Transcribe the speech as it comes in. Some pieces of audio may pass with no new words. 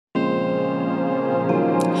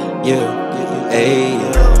yeah, ayy,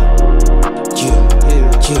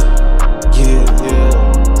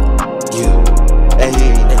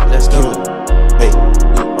 let's go.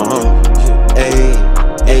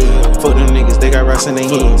 Hey, fuck them niggas, they got rocks in their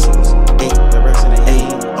hands.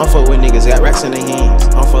 I'm fuck with niggas, got racks in their hands.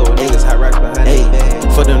 I'm fuck with niggas, hot racks behind their back.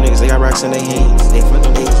 Fuck them niggas, they got racks in their hands. Fuck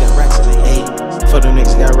them niggas, got racks in their hands. Fuck them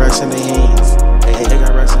niggas, got racks in their hands. They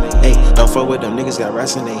got racks in their hands. Don't fuck with them niggas, got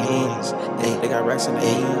racks in their hands. They got racks in their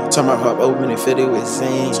hands. Turn my heart open and fit it with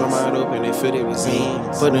zing. Turn my heart open and fit it with zing.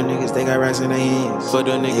 Fuck them niggas, they got racks in their hands. Fuck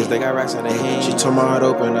them niggas, they got racks in their hands. She tore my heart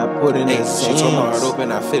open, I put in the zing. She tore my heart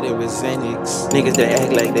open, I fit it with Xanax. Niggas that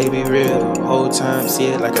act like they be real, whole time see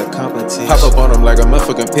it like a competition. Pop up on them like a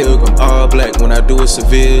motherfucking pilgrim. All black when I do it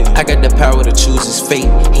civilian. I got the power to choose his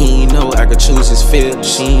fate. He ain't know I could choose his feelings.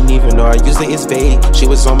 She ain't even know I used it as bait. She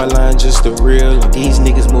was on my line just to real. These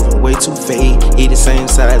niggas moving way too fake. He the same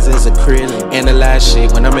size as acrylic. Analyze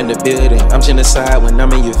shit when I'm in the building. I'm genocide when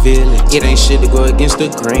I'm in your village. It ain't shit to go against the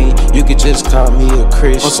grain. You could just call me a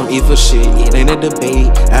Christian. On some evil shit, it ain't a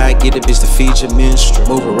debate. I get a bitch to feed your minstrel.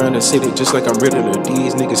 Move around the city just like I'm Riddler.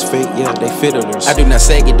 These niggas fake, yeah, they fiddlers. I do not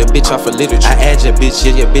say get the bitch off of literature. I add your bitch,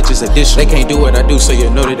 yeah, your bitch is additional. They can't do what I do, so you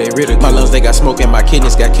know that they ridicule. My lungs, they got smoke and my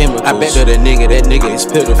kidneys got chemicals. I bet that nigga is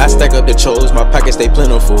pitiful. I stack up the chos, my pockets they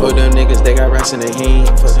plentiful. For them niggas, they got racks in their hands.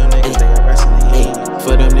 For them niggas, they got racks in their hands.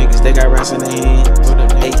 For them niggas, they got racks in their hands. For them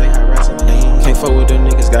niggas, they got racks in their hands. Can't fuck with them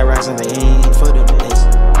niggas, got racks in their hands. For them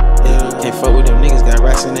niggas, can't fuck with them niggas, got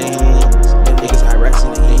racks in their hands. Them niggas got racks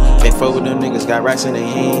in their hands. Can't fuck with them niggas, got racks in their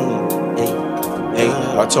hands.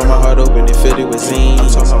 I tore my heart open and fit it with zing.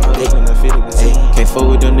 Can't fuck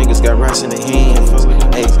with them niggas, got racks in their hands.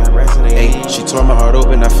 She tore my heart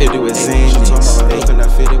open, I fit it with zing. Can't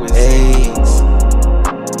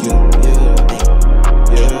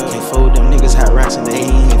fuck with them niggas, hot racks in their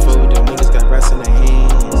hands.